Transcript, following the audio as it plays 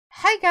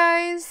Hi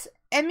guys,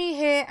 Emmy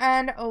here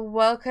and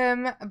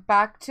welcome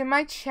back to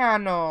my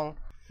channel.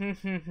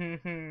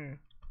 We're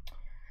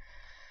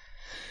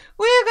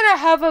gonna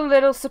have a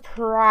little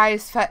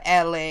surprise for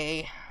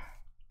Ellie.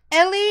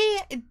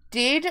 Ellie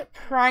did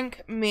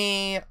prank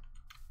me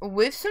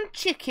with some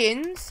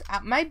chickens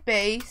at my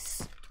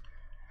base,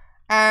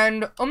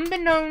 and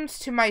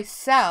unbeknownst to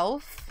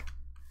myself,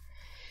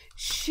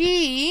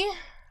 she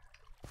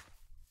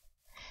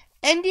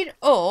ended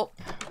up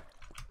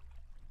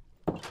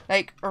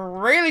like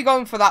really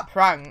going for that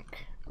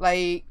prank,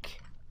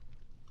 like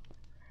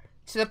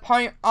to the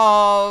point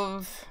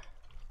of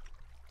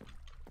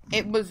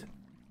it was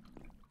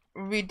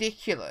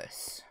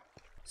ridiculous.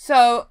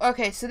 So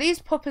okay, so these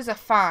puppies are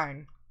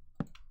fine.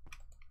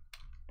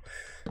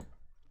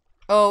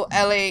 Oh,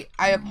 Ellie,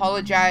 I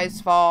apologize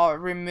for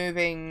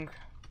removing.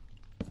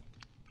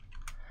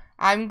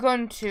 I'm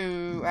going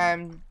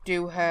to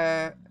do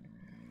her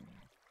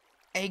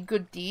a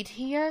good deed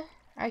here,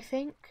 I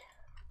think.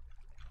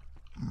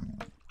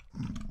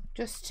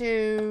 Just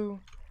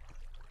to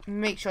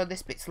make sure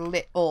this bit's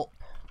lit up.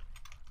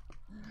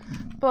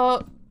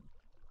 But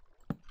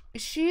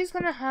she's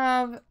gonna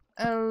have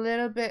a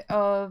little bit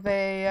of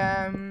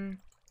a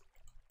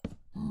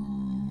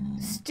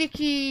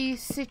sticky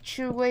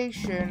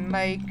situation,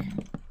 like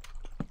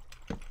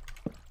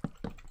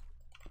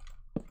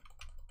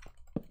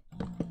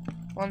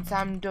once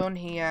I'm done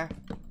here.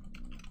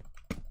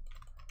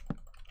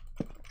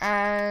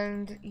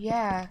 And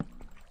yeah.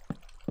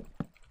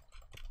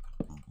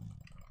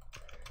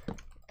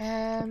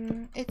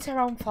 It's her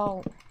own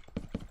fault.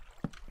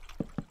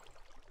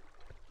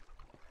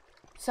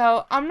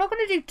 So I'm not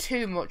going to do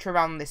too much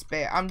around this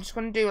bit. I'm just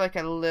going to do like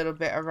a little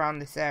bit around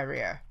this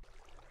area.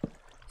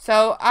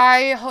 So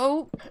I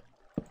hope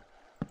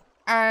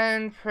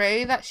and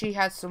pray that she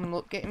has some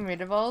luck getting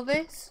rid of all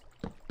this.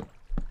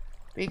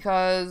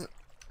 Because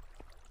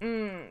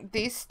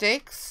these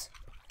sticks,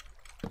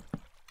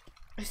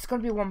 it's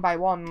going to be one by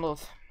one,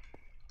 love.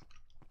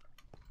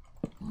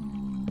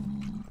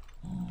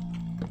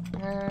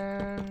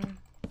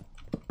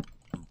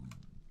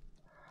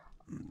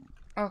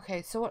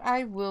 Okay, so what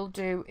I will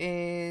do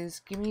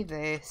is give me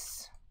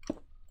this.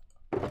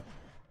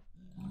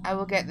 I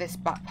will get this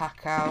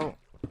backpack out.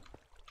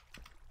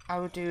 I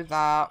will do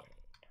that.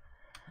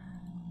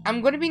 I'm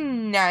going to be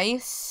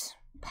nice,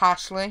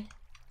 partially.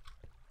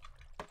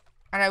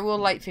 And I will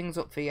light things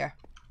up for you.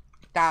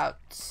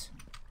 That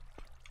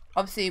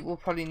obviously it will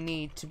probably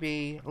need to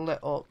be lit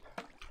up.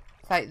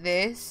 It's like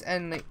this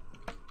and like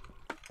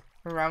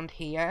around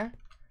here.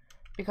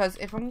 Because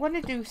if I'm going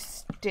to do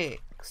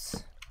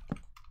sticks,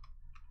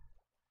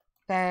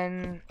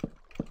 then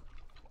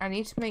I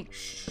need to make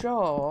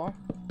sure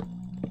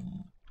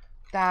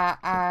that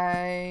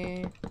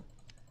I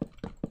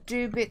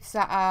do bits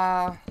that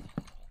are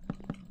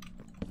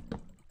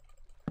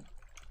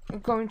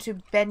going to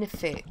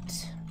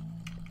benefit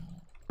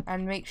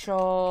and make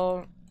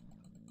sure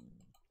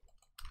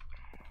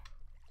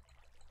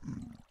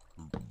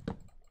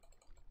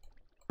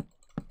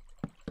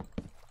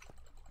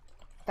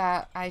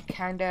that I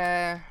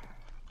kinda,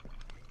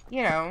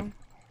 you know,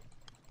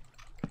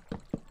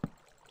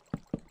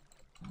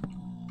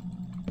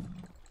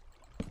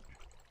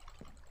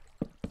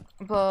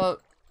 but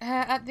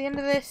at the end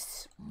of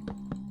this,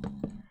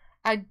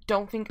 I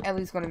don't think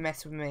Ellie's gonna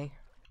mess with me.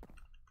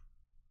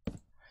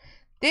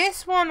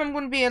 This one I'm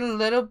gonna be a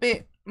little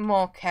bit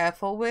more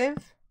careful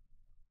with.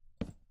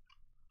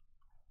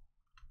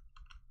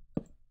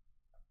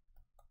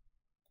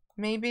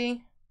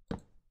 Maybe.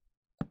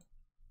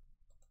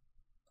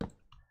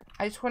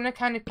 I just want to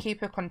kind of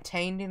keep her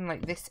contained in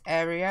like this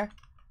area.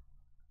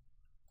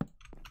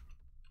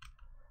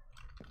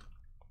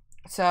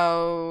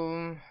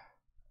 So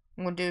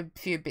I'm gonna do a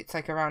few bits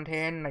like around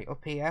here and like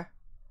up here.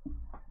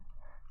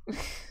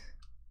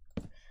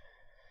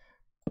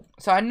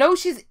 So I know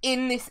she's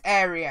in this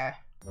area.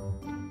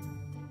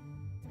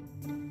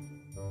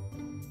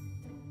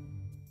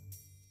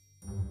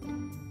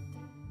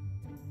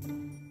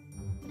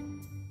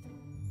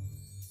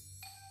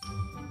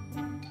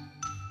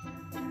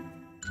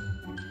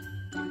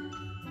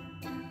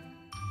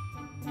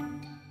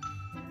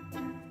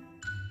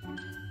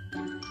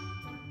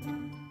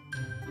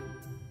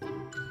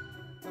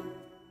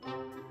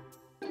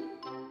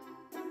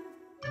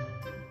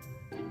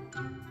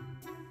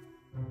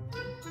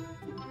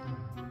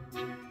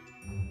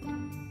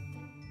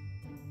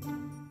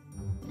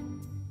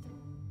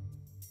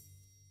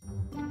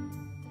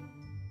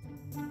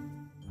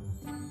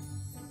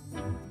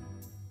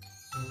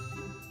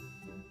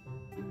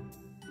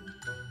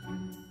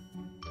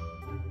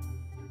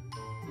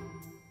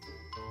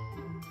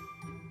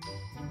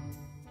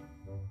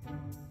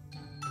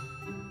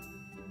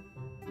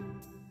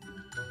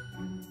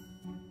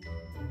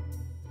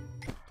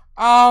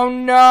 Oh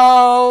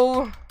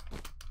no!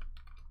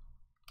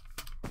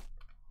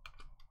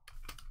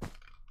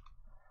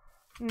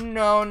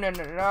 No, no,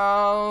 no,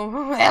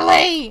 no.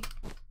 Ellie!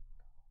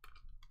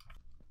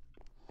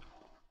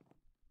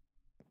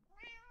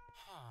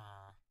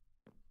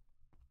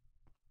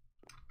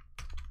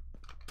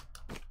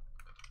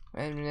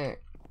 Wait a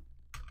minute.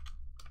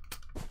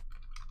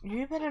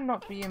 You better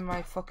not be in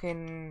my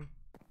fucking...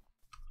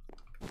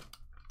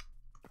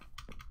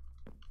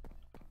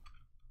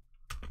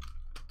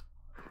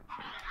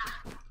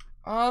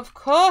 Of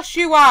course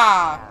you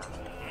are!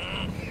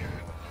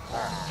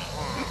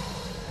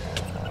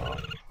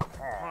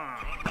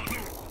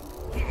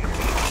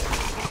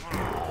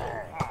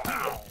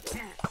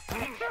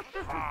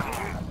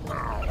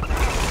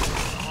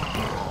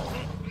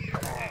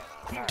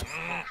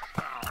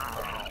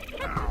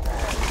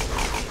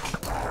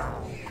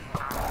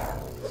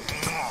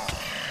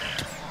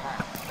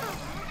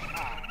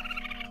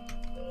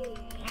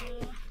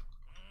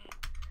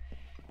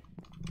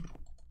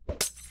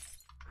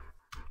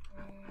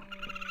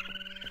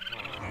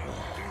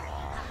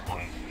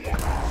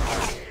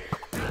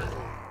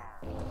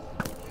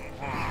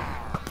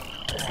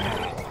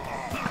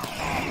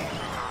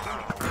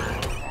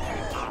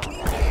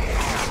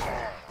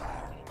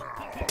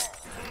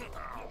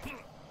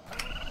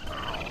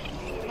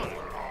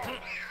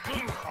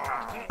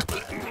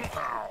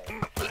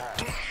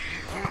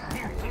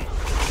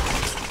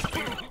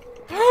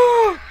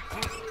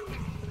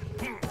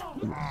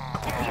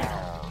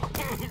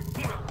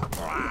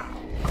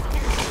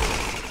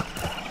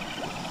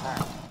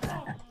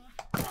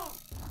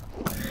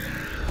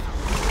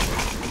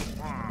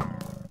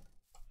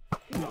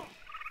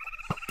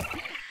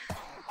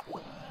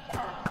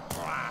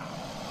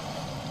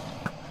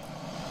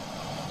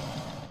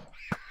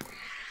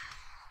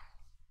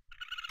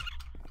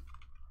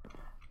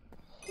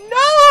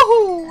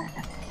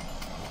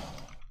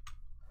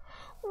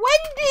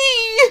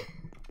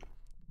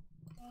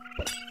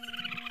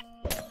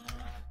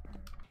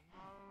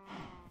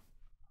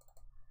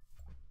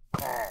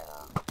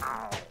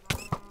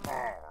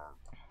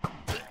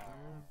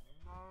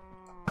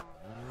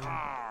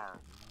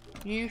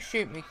 You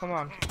shoot me, come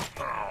on.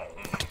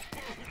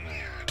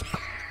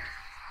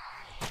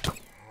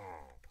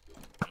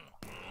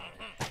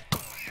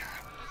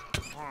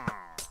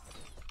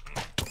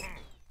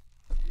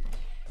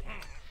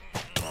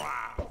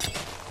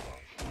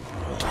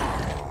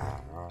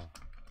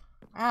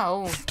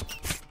 Ow.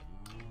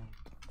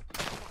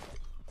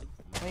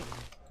 Wait.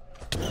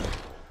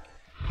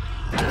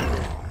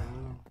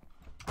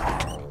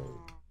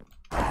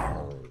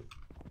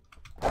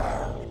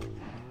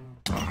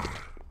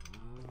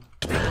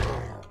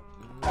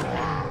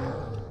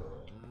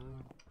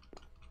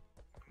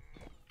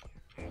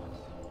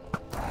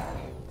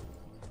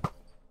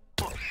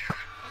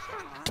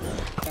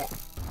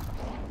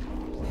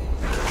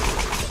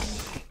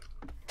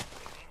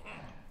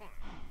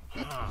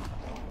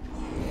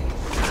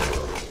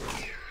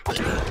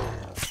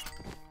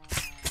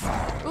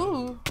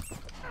 Ooh.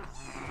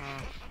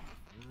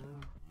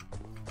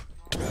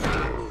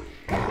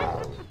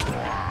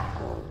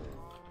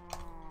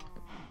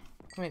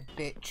 Come here,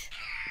 bitch.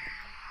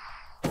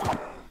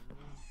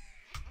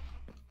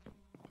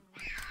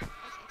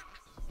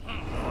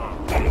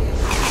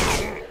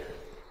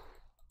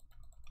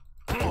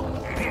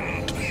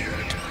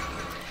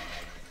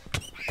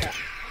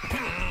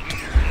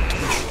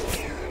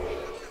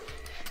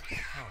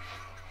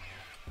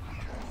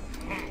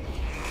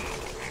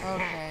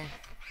 Okay.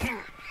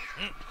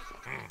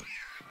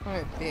 Come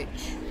here,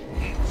 bitch.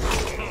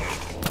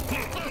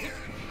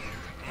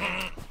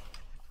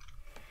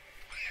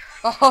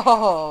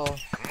 Oh!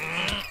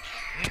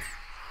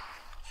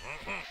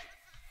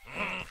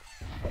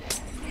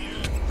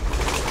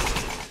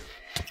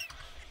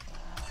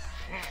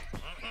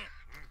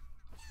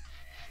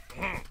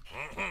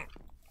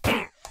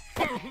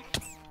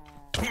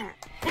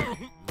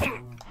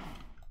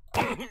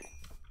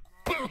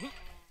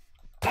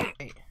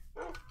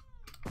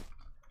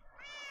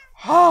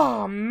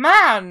 Oh,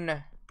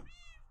 man!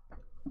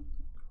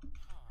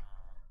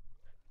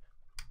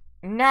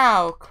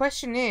 Now,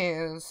 question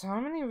is, how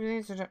many of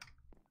these are...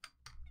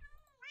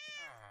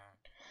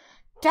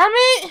 Damn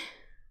it!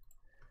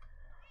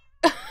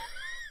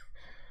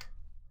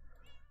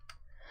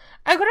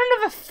 I got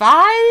another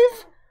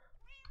 5?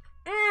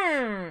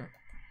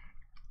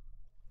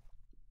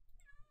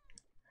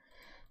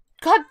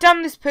 God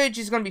damn, this purge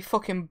is gonna be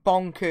fucking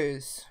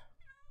bonkers.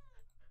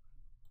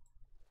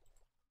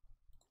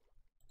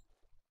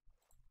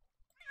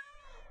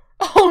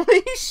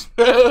 Holy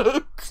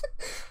smokes!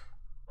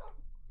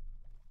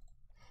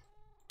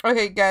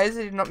 Okay, guys,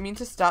 I did not mean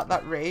to start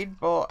that raid,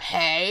 but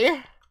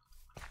hey.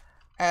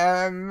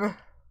 You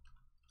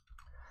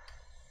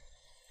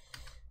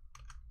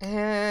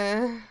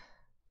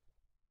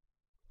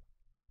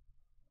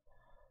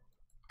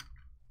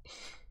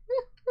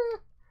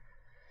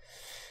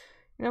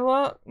know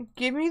what?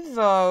 Give me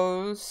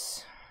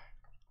those.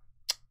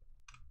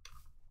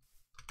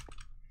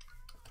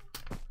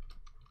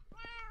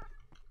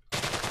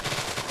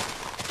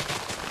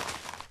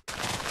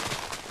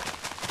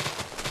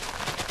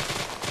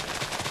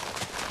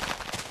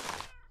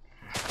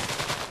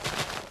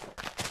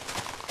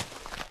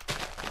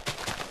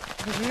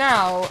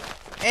 Now,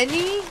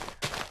 any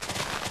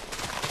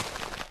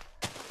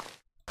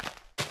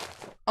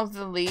of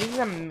the leaves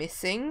I'm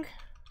missing,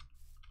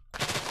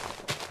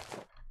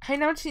 I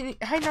now need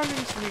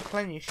to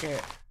replenish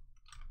it.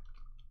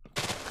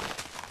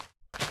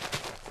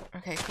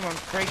 Okay, come on,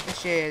 break the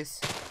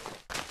shears.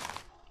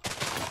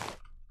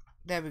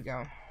 There we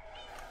go.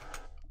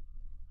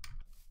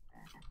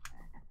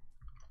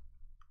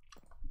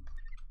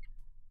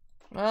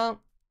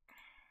 Well.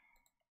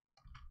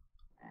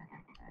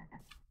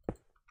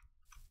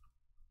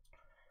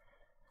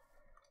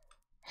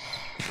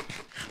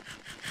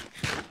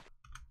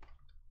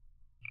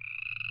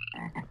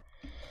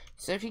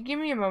 So if you give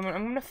me a moment,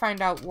 I'm going to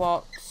find out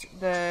what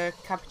the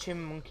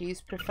capuchin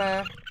monkeys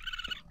prefer.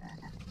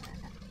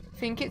 I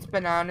think it's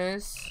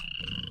bananas.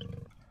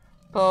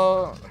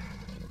 But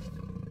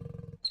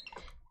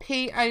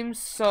Pete, I'm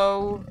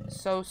so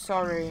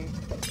sorry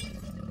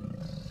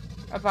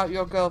about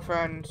your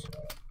girlfriend.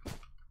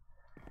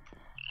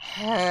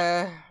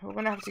 We're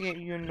going to have to get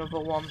you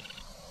another one.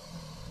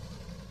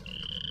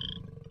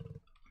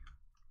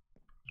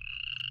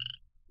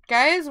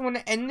 Guys, I'm going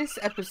to end this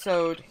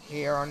episode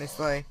here,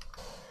 honestly.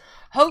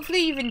 Hopefully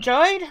you've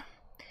enjoyed.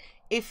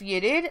 If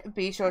you did,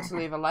 be sure to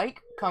leave a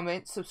like,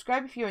 comment,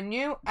 subscribe if you're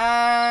new,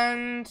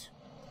 and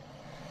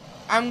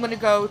I'm going to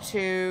go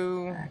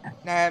to,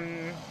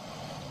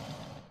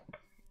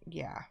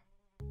 yeah.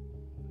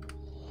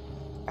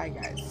 Bye,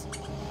 guys.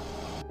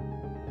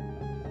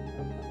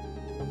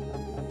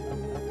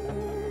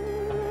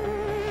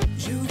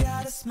 You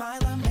got a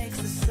smile that makes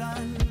the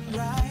sun